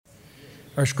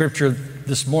Our scripture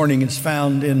this morning is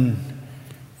found in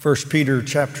 1 Peter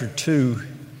chapter 2,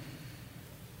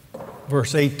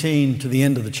 verse 18 to the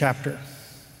end of the chapter.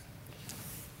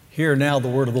 Hear now the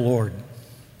word of the Lord.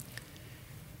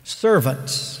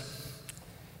 Servants,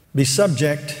 be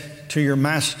subject to your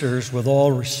masters with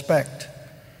all respect,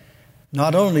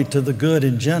 not only to the good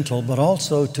and gentle, but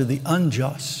also to the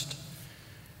unjust.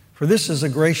 For this is a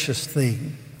gracious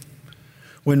thing.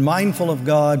 When mindful of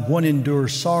God, one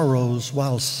endures sorrows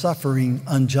while suffering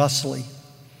unjustly.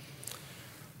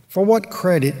 For what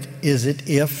credit is it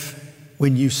if,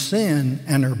 when you sin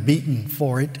and are beaten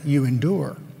for it, you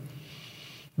endure?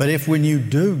 But if when you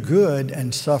do good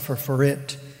and suffer for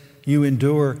it, you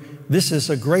endure, this is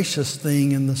a gracious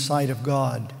thing in the sight of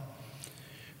God.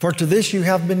 For to this you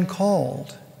have been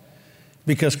called,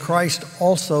 because Christ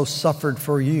also suffered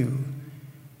for you,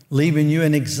 leaving you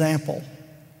an example,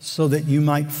 so that you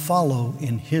might follow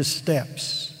in his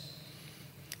steps.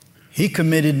 He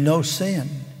committed no sin,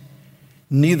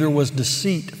 neither was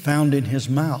deceit found in his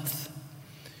mouth.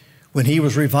 When he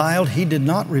was reviled, he did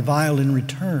not revile in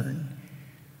return.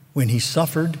 When he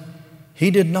suffered, he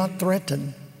did not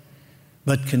threaten,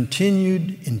 but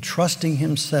continued entrusting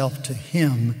himself to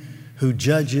him who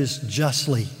judges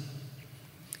justly.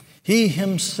 He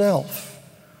himself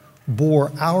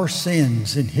bore our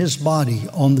sins in his body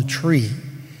on the tree,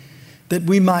 that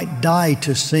we might die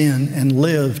to sin and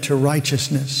live to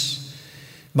righteousness.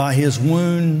 By his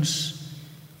wounds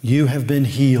you have been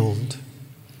healed.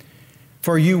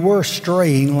 For you were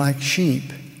straying like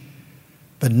sheep,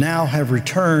 but now have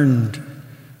returned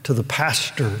to the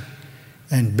pastor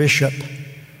and bishop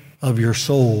of your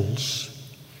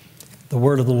souls. The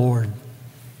word of the Lord.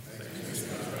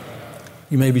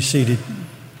 You may be seated.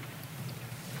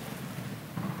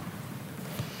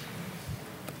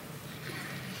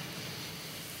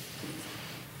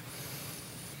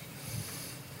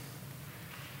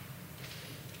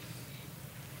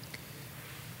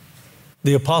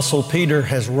 The Apostle Peter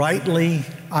has rightly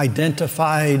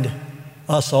identified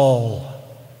us all.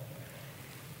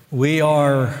 We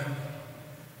are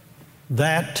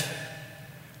that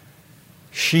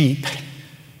sheep,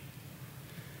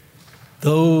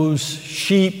 those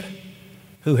sheep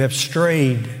who have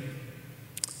strayed,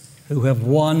 who have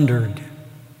wandered,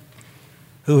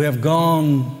 who have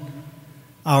gone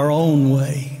our own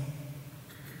way.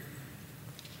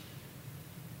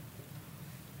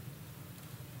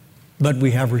 But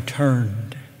we have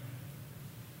returned.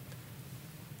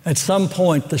 At some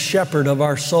point, the shepherd of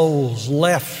our souls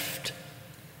left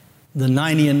the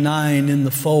 99 in the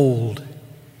fold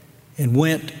and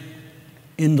went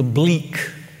in the bleak,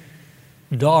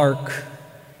 dark,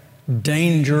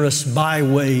 dangerous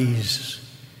byways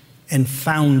and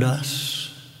found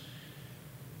us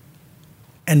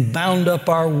and bound up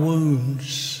our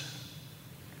wounds,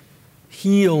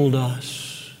 healed us,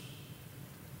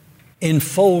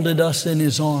 enfolded us in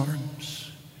his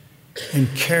arms, and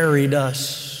carried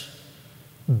us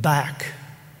back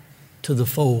to the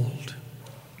fold.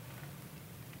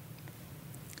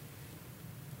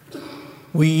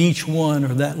 We each one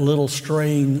are that little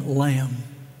straying lamb,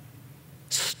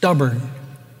 stubborn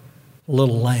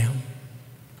little lamb,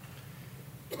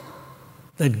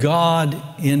 that God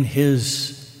in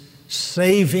his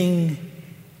saving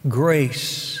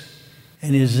grace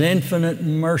and his infinite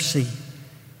mercy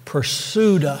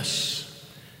pursued us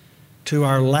to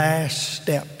our last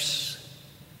steps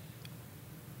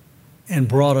and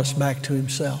brought us back to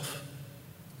himself.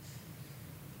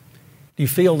 Do you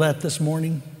feel that this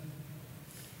morning?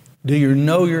 Do you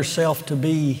know yourself to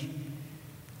be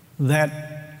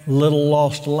that little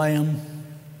lost lamb?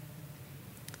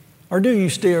 Or do you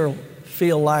still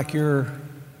feel like you're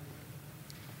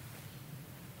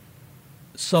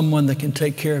someone that can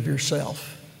take care of yourself?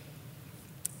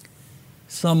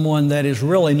 Someone that is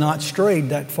really not strayed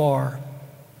that far.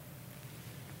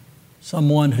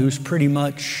 Someone who's pretty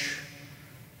much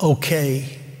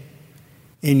okay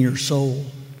in your soul.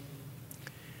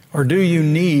 Or do you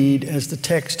need, as the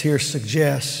text here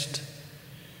suggests,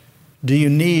 do you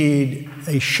need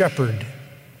a shepherd,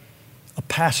 a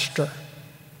pastor,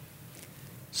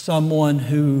 someone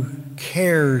who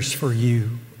cares for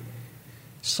you,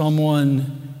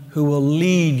 someone who will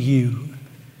lead you,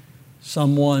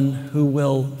 someone who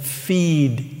will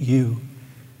feed you,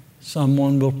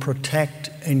 someone will protect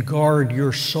and guard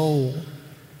your soul,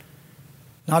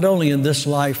 not only in this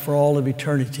life, for all of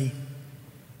eternity?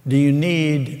 Do you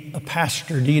need a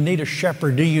pastor? Do you need a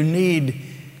shepherd? Do you need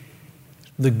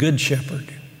the good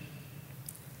shepherd,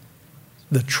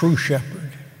 the true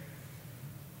shepherd?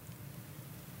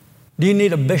 Do you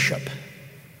need a bishop,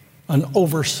 an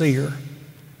overseer,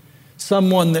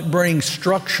 someone that brings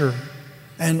structure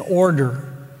and order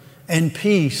and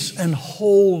peace and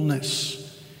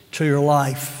wholeness to your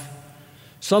life,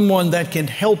 someone that can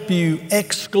help you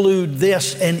exclude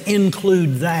this and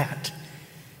include that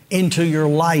into your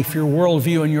life, your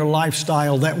worldview and your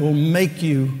lifestyle, that will make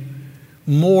you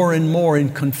more and more in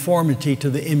conformity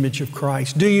to the image of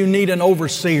Christ. Do you need an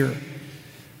overseer?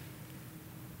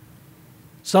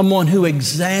 Someone who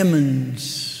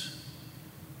examines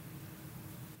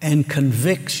and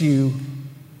convicts you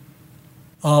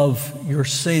of your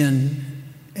sin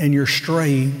and your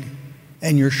straying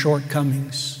and your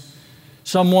shortcomings.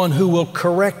 Someone who will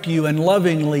correct you and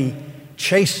lovingly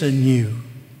chasten you.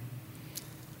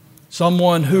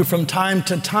 Someone who from time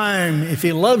to time, if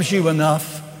he loves you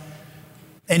enough,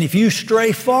 and if you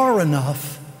stray far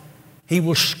enough, he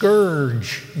will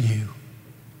scourge you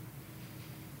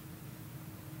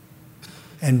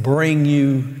and bring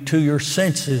you to your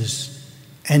senses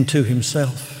and to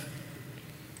himself.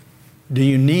 Do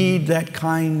you need that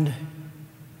kind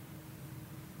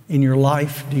in your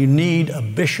life? Do you need a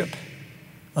bishop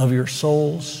of your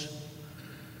souls?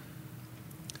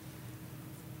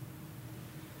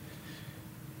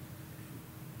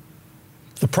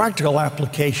 The practical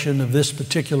application of this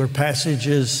particular passage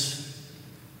is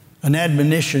an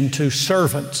admonition to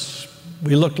servants.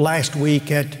 We looked last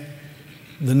week at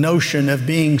the notion of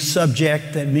being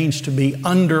subject. That means to be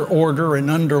under order and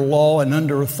under law and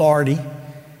under authority.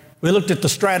 We looked at the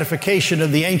stratification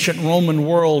of the ancient Roman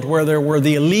world, where there were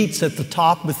the elites at the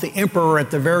top with the emperor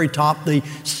at the very top, the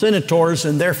senators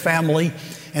and their family,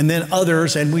 and then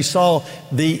others. And we saw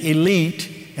the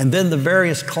elite and then the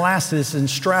various classes and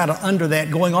strata under that,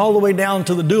 going all the way down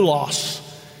to the doulos,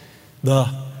 the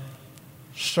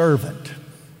servant,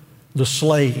 the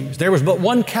slaves. There was but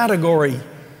one category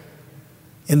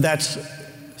in that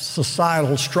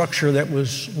societal structure that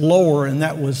was lower, and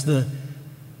that was the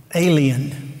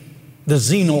alien, the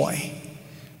xenoi,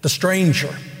 the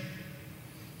stranger.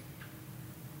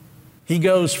 He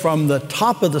goes from the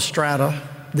top of the strata,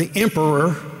 the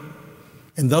emperor,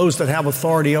 and those that have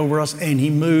authority over us, and he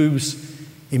moves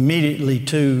immediately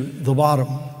to the bottom.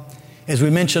 As we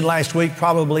mentioned last week,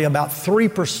 probably about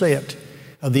 3%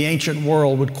 of the ancient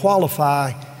world would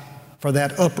qualify for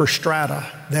that upper strata,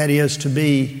 that is, to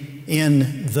be in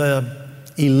the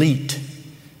elite.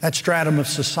 That stratum of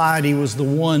society was the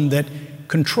one that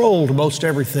controlled most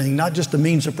everything, not just the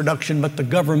means of production, but the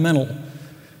governmental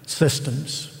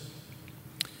systems.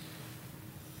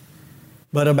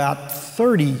 But about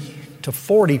 30 to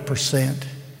 40%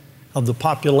 of the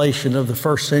population of the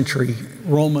first century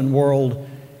Roman world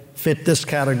fit this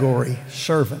category,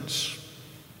 servants.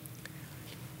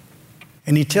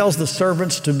 And he tells the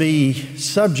servants to be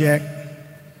subject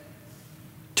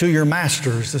to your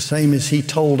masters, the same as he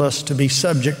told us to be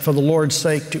subject for the Lord's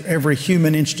sake to every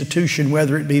human institution,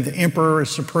 whether it be the emperor as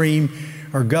supreme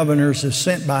or governors as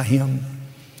sent by him.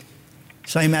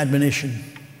 Same admonition.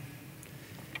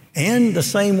 And the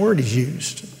same word is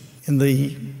used. In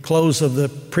the close of the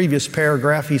previous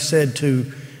paragraph, he said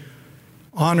to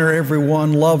honor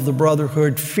everyone, love the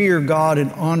brotherhood, fear God,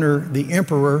 and honor the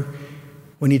emperor.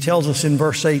 When he tells us in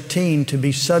verse 18 to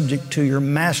be subject to your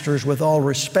masters with all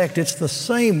respect, it's the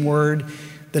same word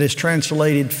that is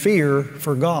translated fear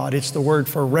for God. It's the word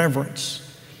for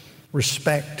reverence,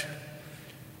 respect,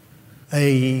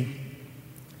 a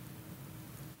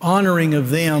honoring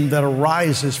of them that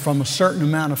arises from a certain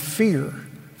amount of fear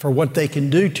for what they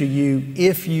can do to you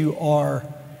if you are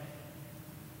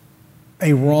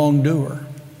a wrongdoer.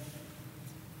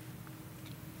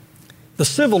 The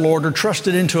civil order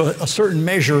trusted into a certain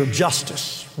measure of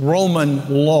justice, Roman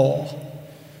law.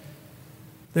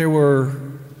 There were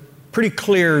pretty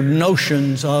clear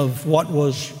notions of what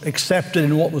was accepted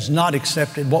and what was not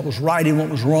accepted, what was right and what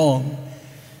was wrong.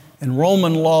 And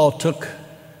Roman law took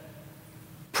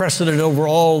precedent over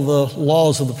all the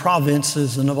laws of the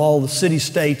provinces and of all the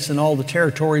city-states and all the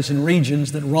territories and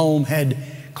regions that Rome had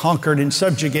conquered and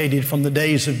subjugated from the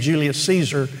days of Julius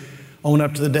Caesar on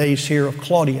up to the days here of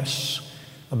Claudius,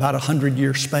 about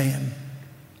 100-year span.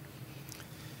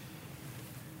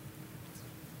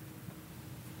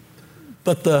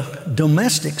 But the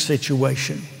domestic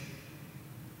situation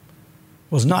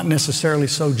was not necessarily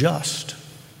so just.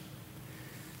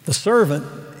 The servant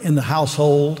in the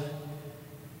household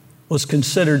was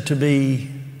considered to be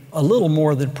a little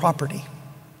more than property,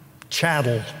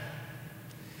 chattel,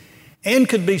 and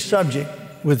could be subject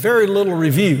with very little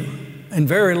review and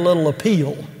very little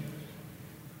appeal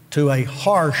to a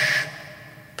harsh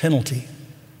penalty.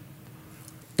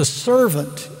 The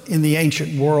servant in the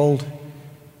ancient world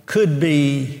could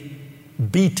be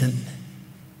beaten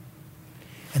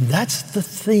And that's the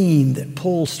theme that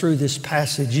pulls through this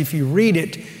passage. If you read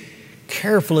it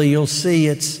carefully, you'll see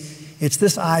it's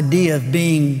this idea of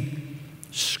being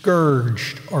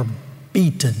scourged or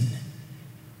beaten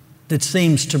that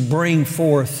seems to bring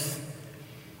forth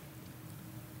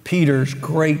Peter's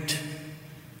great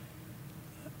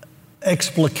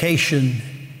explication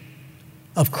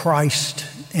of Christ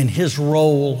and his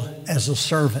role as a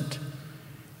servant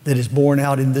that is borne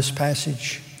out in this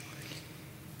passage.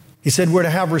 He said we're to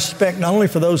have respect not only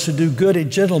for those who do good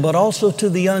and gentle, but also to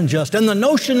the unjust. And the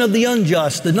notion of the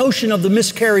unjust, the notion of the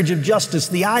miscarriage of justice,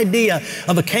 the idea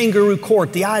of a kangaroo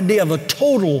court, the idea of a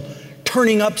total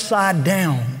turning upside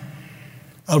down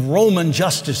of Roman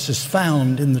justice is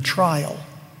found in the trial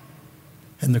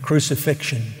and the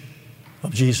crucifixion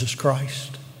of Jesus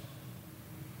Christ.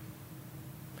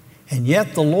 And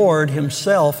yet the Lord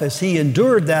himself, as he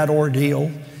endured that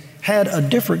ordeal, had a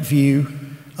different view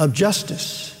of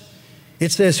justice.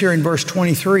 It says here in verse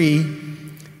 23,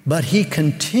 but he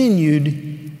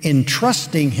continued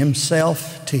entrusting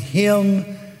himself to him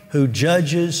who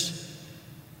judges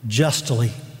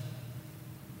justly.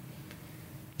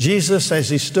 Jesus,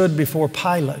 as he stood before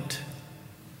Pilate,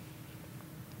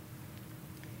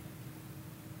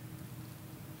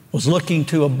 was looking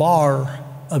to a bar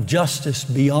of justice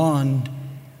beyond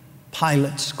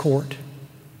Pilate's court,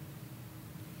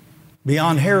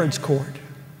 beyond Herod's court,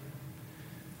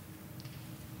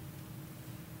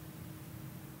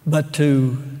 but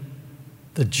to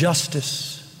the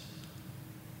justice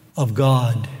of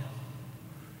God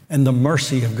and the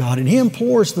mercy of God. And he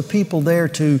implores the people there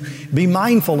to be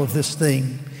mindful of this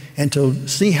thing and to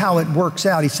see how it works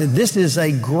out. He said, this is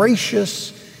a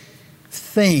gracious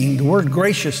thing. The word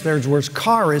gracious there is the word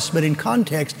charis, but in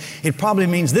context, it probably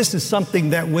means this is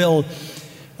something that will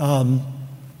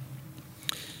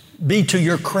be to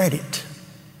your credit.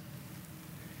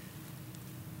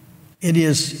 It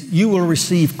is, you will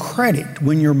receive credit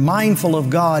when you're mindful of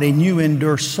God and you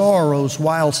endure sorrows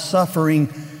while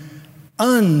suffering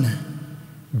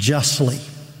unjustly.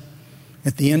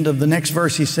 At the end of the next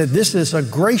verse, he said, this is a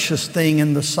gracious thing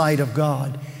in the sight of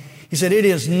God. He said, it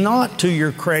is not to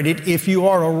your credit if you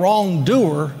are a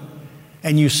wrongdoer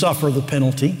and you suffer the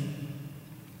penalty.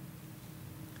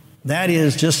 That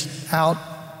is just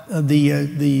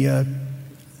the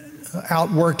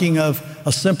outworking of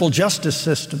a simple justice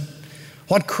system.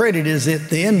 What credit is it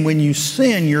then when you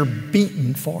sin, you're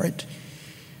beaten for it?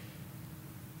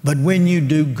 But when you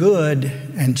do good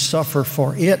and suffer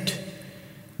for it,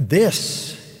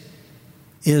 this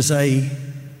is a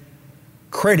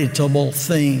creditable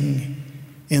thing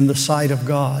in the sight of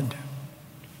God.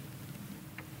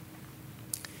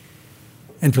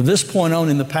 And from this point on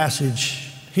in the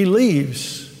passage, he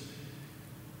leaves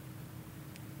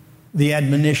the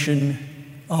admonition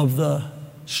of the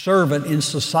servant in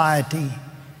society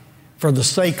for the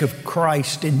sake of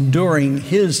Christ enduring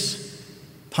his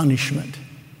punishment,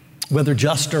 whether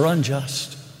just or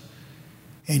unjust.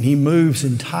 And he moves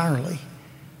entirely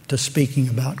to speaking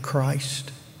about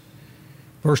Christ.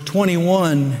 Verse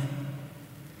 21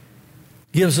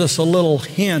 gives us a little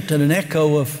hint and an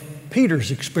echo of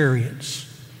Peter's experience.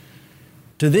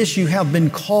 To this you have been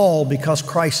called because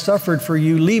Christ suffered for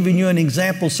you, leaving you an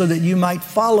example so that you might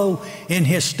follow in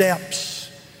his steps.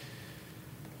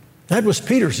 That was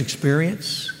Peter's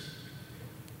experience.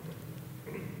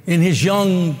 In his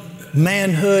young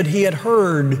manhood, he had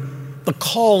heard the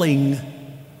calling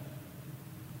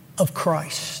of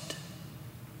Christ.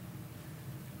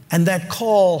 And that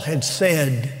call had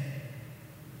said,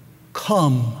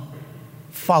 come,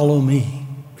 follow me.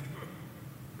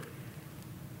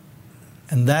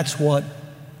 And that's what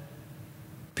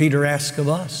Peter asks of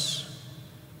us.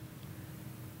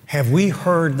 Have we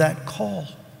heard that call?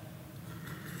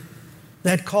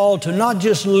 That call to not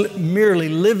just merely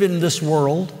live in this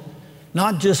world,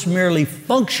 not just merely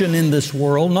function in this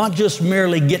world, not just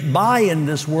merely get by in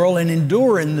this world and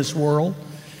endure in this world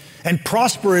and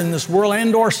prosper in this world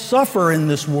and or suffer in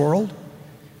this world.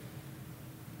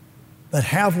 But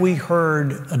have we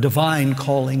heard a divine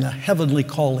calling, a heavenly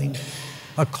calling,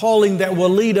 a calling that will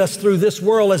lead us through this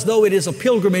world as though it is a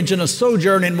pilgrimage and a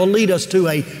sojourn and will lead us to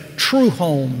a true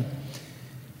home?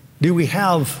 Do we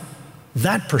have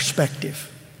that perspective?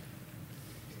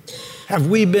 Have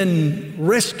we been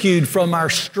rescued from our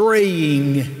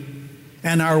straying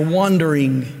and our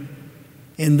wandering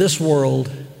in this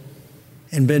world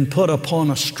and been put upon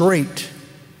a straight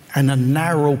and a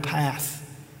narrow path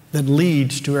that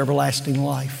leads to everlasting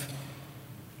life?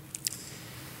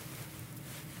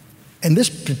 And this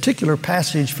particular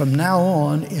passage from now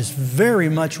on is very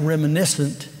much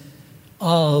reminiscent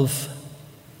of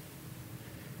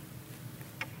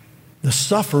the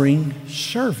suffering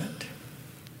servant.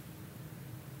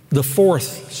 The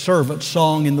fourth servant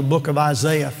song in the book of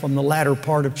Isaiah, from the latter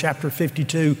part of chapter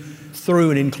 52 through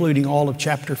and including all of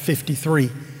chapter 53.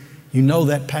 You know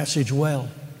that passage well,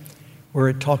 where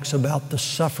it talks about the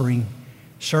suffering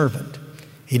servant.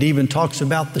 It even talks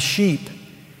about the sheep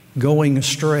going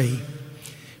astray.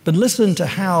 But listen to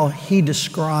how he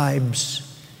describes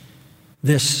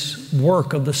this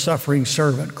work of the suffering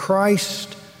servant.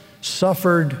 Christ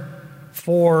suffered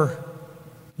for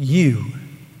you.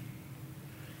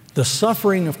 The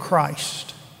suffering of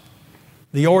Christ,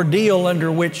 the ordeal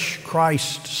under which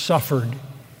Christ suffered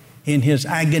in his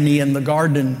agony in the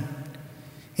garden,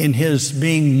 in his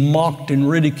being mocked and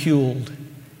ridiculed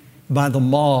by the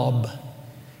mob,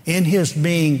 in his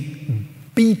being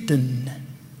beaten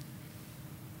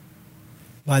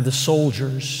by the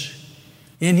soldiers,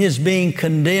 in his being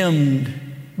condemned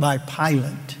by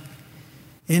Pilate,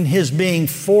 in his being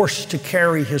forced to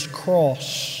carry his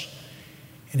cross,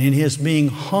 and in his being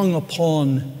hung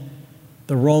upon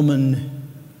the Roman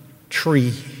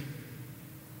tree.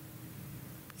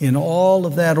 In all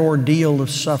of that ordeal of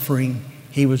suffering,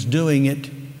 he was doing it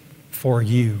for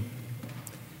you.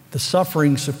 The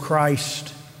sufferings of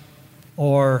Christ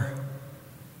are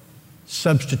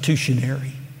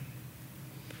substitutionary,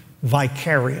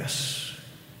 vicarious.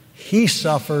 He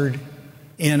suffered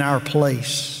in our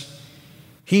place.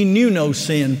 He knew no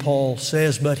sin, Paul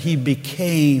says, but he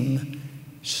became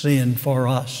sin for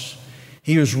us.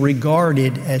 He was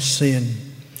regarded as sin.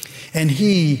 And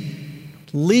he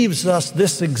leaves us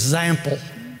this example.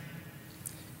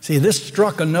 See, this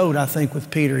struck a note, I think, with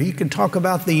Peter. He can talk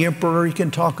about the emperor. He can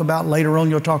talk about, later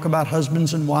on, you'll talk about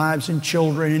husbands and wives and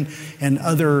children and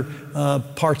other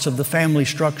parts of the family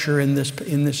structure in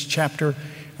this chapter,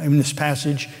 in this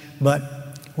passage.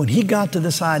 But when he got to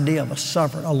this idea of a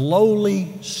servant, a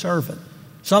lowly servant,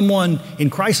 someone in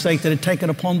Christ's sake that had taken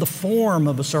upon the form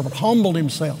of a servant, humbled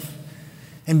himself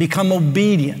and become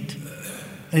obedient,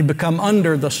 and he'd become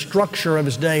under the structure of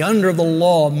his day, under the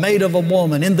law, made of a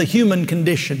woman, in the human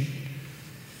condition.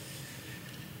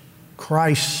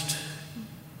 Christ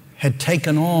had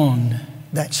taken on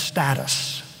that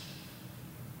status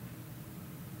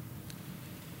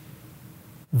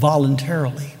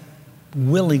voluntarily,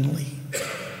 willingly,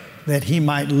 that he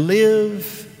might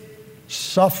live,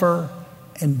 suffer,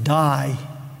 and die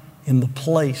in the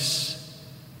place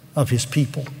of his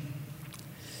people.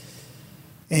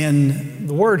 And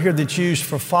the word here that's used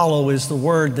for follow is the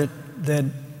word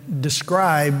that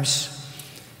describes,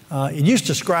 it used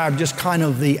to describe just kind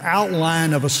of the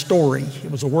outline of a story.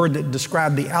 It was a word that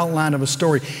described the outline of a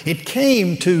story. It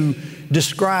came to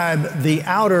describe the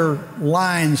outer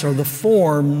lines or the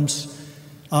forms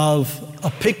of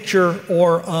a picture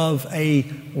or of a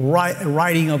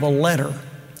writing of a letter,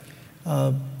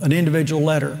 an individual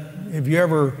letter. If you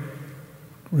ever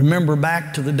remember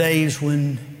back to the days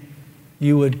when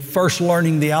you were first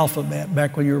learning the alphabet,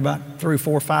 back when you were about 3,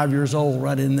 4, 5 years old,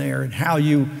 right in there, and how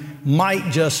you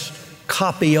might just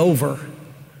copy over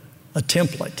a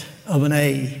template of an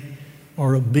A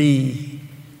or a B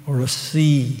or a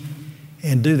C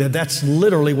and do that. That's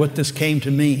literally what this came to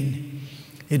mean.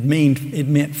 It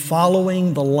meant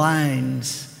following the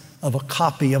lines of a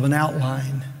copy of an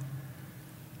outline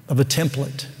of a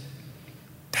template.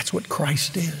 That's what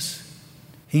Christ is.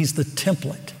 He's the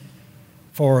template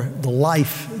for the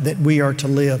life that we are to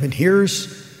live. And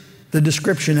here's the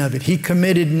description of it. He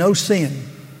committed no sin.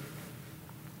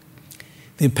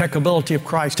 The impeccability of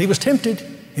Christ. He was tempted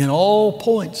in all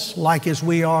points, like as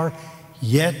we are,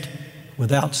 yet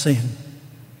without sin.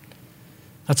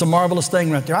 That's a marvelous thing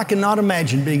right there. I cannot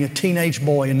imagine being a teenage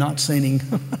boy and not sinning.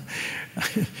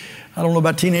 I don't know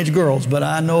about teenage girls, but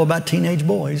I know about teenage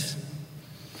boys.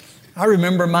 I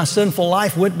remember my sinful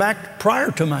life went back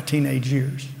prior to my teenage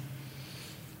years.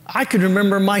 I could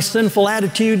remember my sinful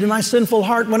attitude and my sinful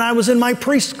heart when I was in my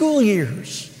preschool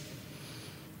years.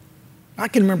 I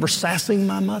can remember sassing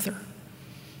my mother.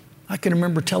 I can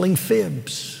remember telling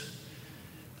fibs.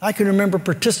 I can remember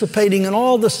participating in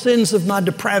all the sins of my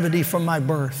depravity from my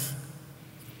birth.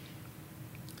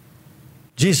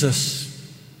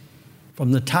 Jesus,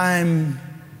 from the time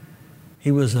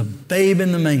he was a babe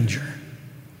in the manger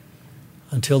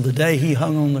until the day he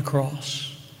hung on the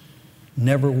cross,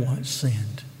 never once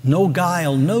sinned. No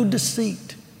guile, no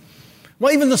deceit.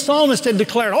 Well, even the psalmist had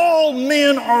declared, all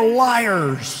men are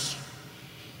liars.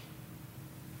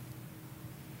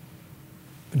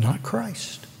 But not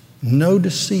Christ. No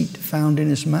deceit found in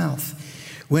his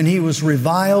mouth. When he was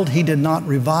reviled, he did not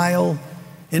revile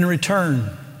in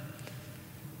return.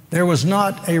 There was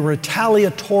not a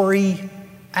retaliatory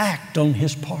act on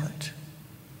his part.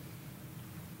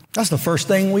 That's the first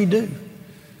thing we do.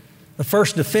 The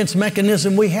first defense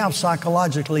mechanism we have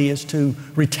psychologically is to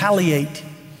retaliate,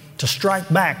 to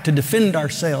strike back, to defend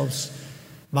ourselves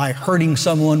by hurting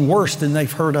someone worse than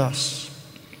they've hurt us.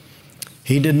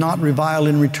 He did not revile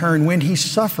in return. When He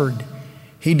suffered,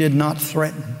 He did not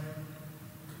threaten.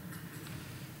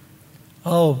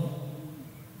 Oh,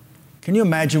 can you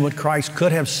imagine what Christ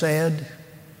could have said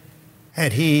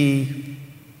had He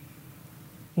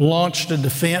launched a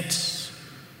defense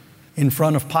in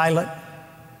front of Pilate?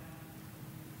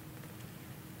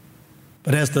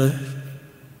 But as the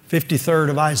 53rd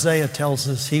of Isaiah tells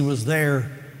us, He was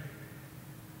there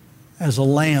as a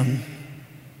lamb.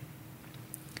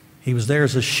 He was there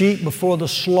as a sheep before the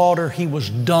slaughter. He was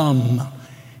dumb.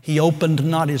 He opened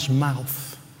not His mouth.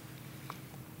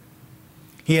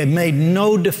 He had made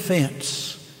no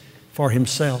defense for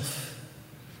Himself.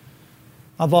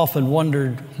 I've often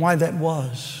wondered why that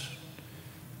was.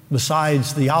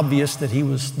 Besides the obvious that He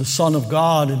was the Son of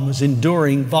God and was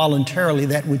enduring voluntarily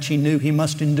that which He knew He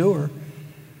must endure.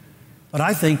 But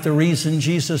I think the reason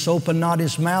Jesus opened not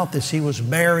His mouth is He was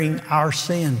bearing our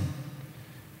sin.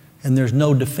 And there's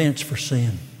no defense for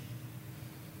sin.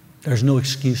 There's no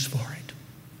excuse for it.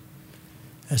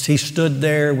 As He stood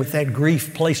there with that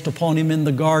grief placed upon Him in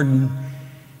the garden,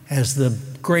 as the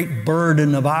great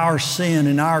burden of our sin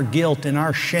and our guilt and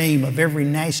our shame of every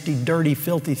nasty, dirty,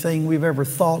 filthy thing we've ever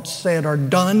thought, said, or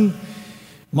done,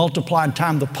 multiplied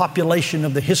times the population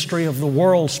of the history of the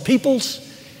world's peoples.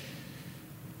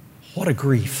 What a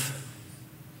grief.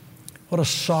 What a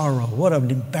sorrow. What an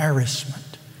embarrassment.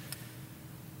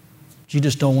 You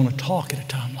just don't want to talk at a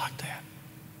time like that.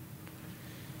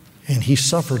 And He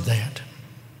suffered that.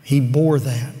 He bore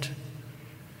that.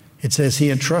 It says He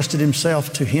entrusted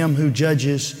Himself to Him who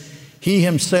judges. He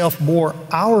Himself bore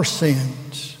our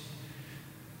sins.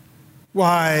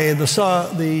 Why,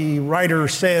 the writer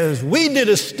says, we did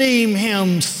esteem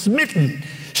Him smitten,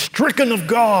 stricken of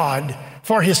God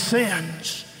for His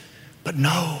sins. But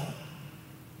no,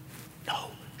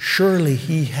 surely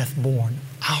He hath borne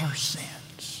our sins.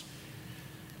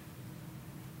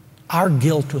 Our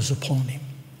guilt was upon Him.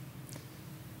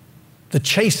 The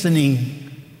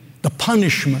chastening, the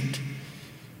punishment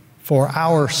for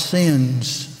our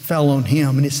sins fell on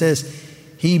Him. And it says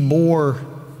He bore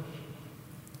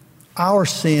our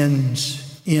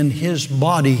sins in His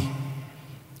body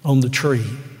on the tree.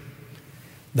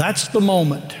 That's the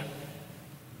moment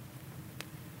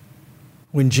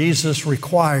when Jesus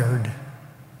required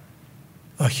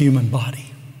a human body.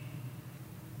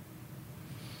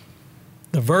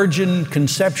 The virgin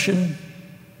conception,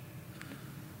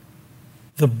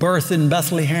 the birth in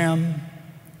Bethlehem,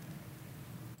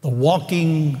 the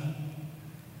walking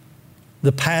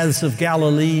the paths of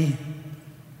Galilee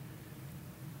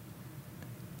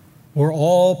were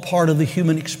all part of the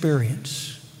human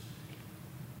experience.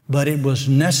 But it was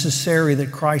necessary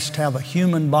that Christ have a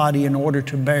human body in order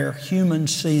to bear human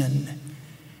sin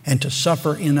and to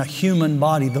suffer in a human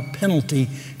body the penalty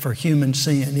for human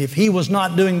sin. If He was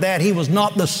not doing that, He was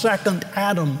not the second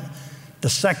Adam, the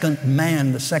second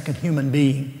man, the second human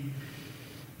being,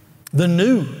 the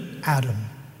new Adam.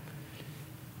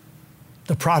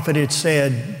 The prophet had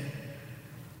said,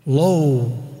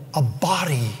 lo, a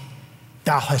body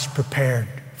Thou hast prepared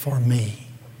for me.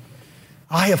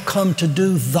 I have come to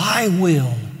do Thy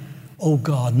will, O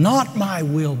God, not my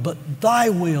will, but Thy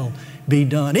will be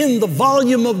done. In the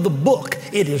volume of the book,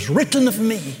 it is written of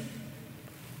me.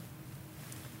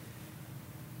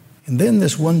 And then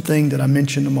this one thing that I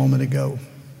mentioned a moment ago.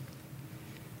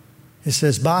 It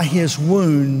says, by His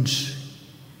wounds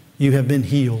you have been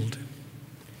healed.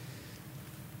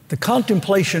 The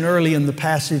contemplation early in the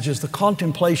passage is the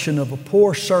contemplation of a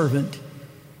poor servant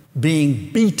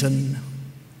being beaten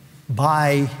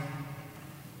by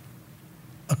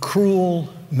a cruel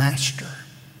master.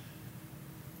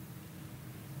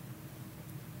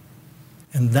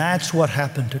 And that's what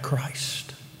happened to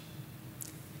Christ.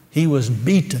 He was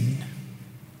beaten.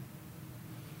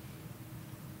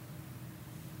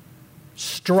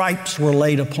 Stripes were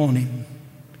laid upon Him.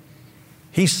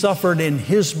 He suffered in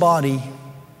His body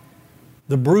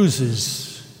the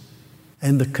bruises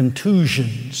and the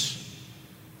contusions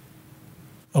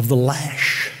of the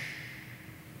lash,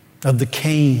 of the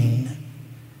cane,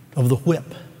 of the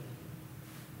whip.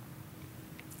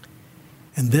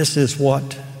 And this is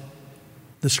what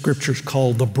the Scriptures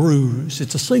call the bruise.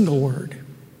 It's a single word.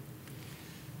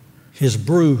 His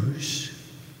bruise.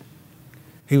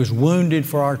 He was wounded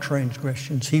for our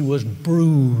transgressions. He was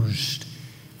bruised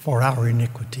for our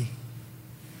iniquity.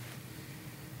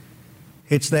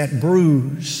 It's that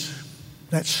bruise,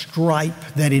 that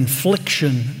stripe, that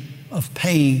infliction of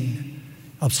pain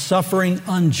of suffering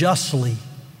unjustly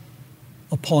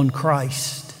upon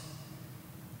Christ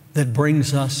that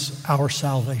brings us our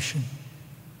salvation.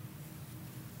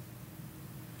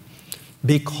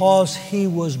 Because He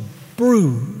was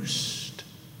bruised,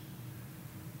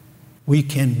 we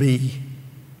can be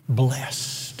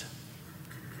blessed.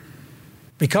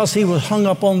 Because He was hung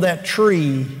up on that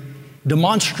tree,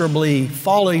 demonstrably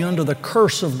falling under the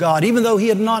curse of God. Even though He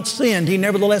had not sinned, He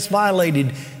nevertheless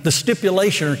violated the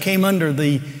stipulation or came under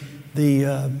the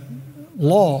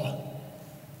law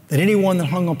that anyone that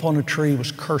hung upon a tree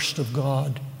was cursed of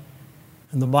God.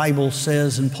 And the Bible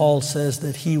says, and Paul says,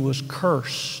 that He was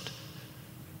cursed.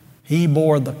 He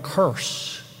bore the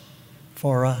curse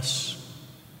for us.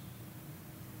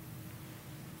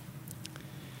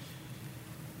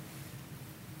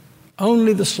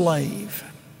 Only the slave,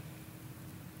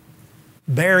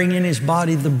 bearing in his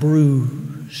body the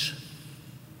bruise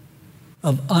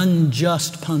of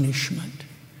unjust punishment,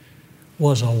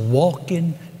 was a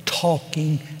walking,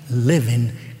 talking,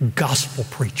 living gospel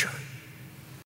preacher.